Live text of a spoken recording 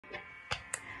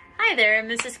Hi there,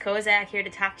 Mrs. Kozak here to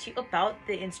talk to you about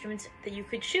the instruments that you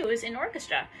could choose in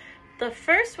orchestra. The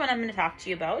first one I'm going to talk to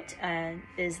you about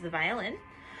is the violin.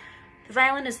 The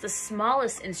violin is the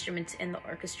smallest instrument in the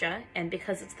orchestra, and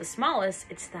because it's the smallest,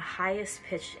 it's the highest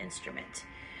pitched instrument.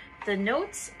 The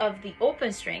notes of the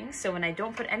open string, so when I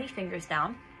don't put any fingers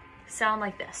down, sound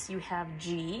like this. You have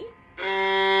G,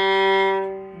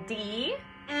 D,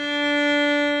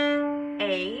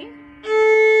 A,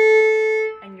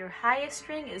 and your highest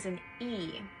string is an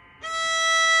E.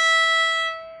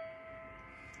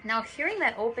 Now hearing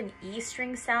that open E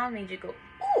string sound made you go,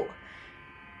 ooh!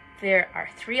 There are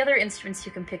 3 other instruments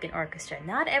you can pick in orchestra.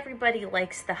 Not everybody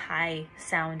likes the high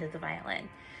sound of the violin.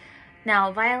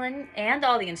 Now, violin and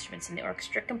all the instruments in the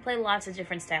orchestra can play lots of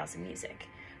different styles of music.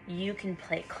 You can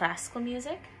play classical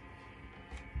music.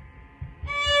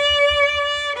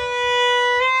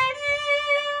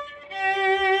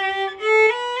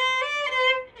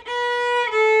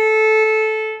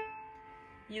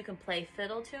 You can play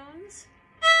fiddle tunes.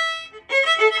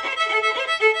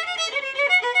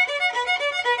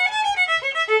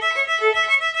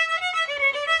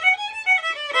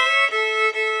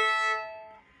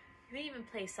 You can even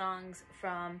play songs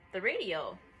from the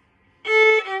radio.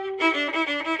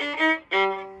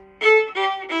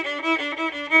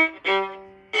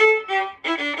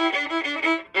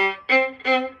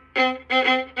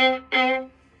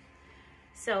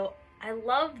 So I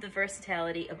love the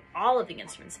versatility of all of the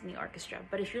instruments in the orchestra,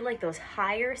 but if you like those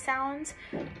higher sounds,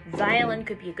 violin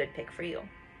could be a good pick for you.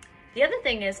 The other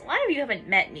thing is, a lot of you haven't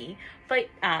met me, but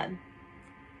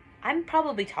I'm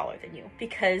probably taller than you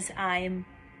because I'm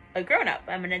a grown-up,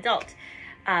 I'm an adult.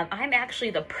 I'm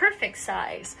actually the perfect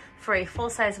size for a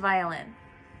full-size violin.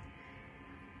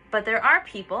 But there are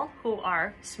people who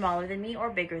are smaller than me or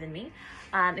bigger than me.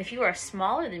 If you are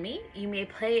smaller than me, you may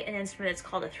play an instrument that's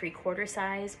called a 3/4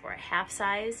 size or a half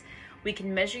size. We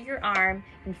can measure your arm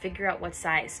and figure out what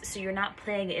size, so you're not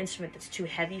playing an instrument that's too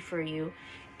heavy for you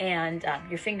and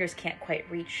your fingers can't quite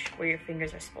reach where your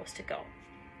fingers are supposed to go.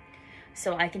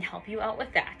 So I can help you out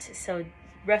with that. So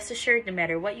rest assured, no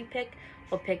matter what you pick,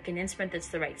 we'll pick an instrument that's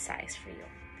the right size for you.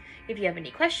 If you have any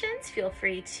questions, feel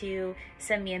free to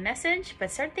send me a message,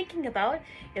 but start thinking about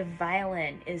if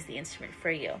violin is the instrument for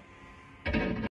you.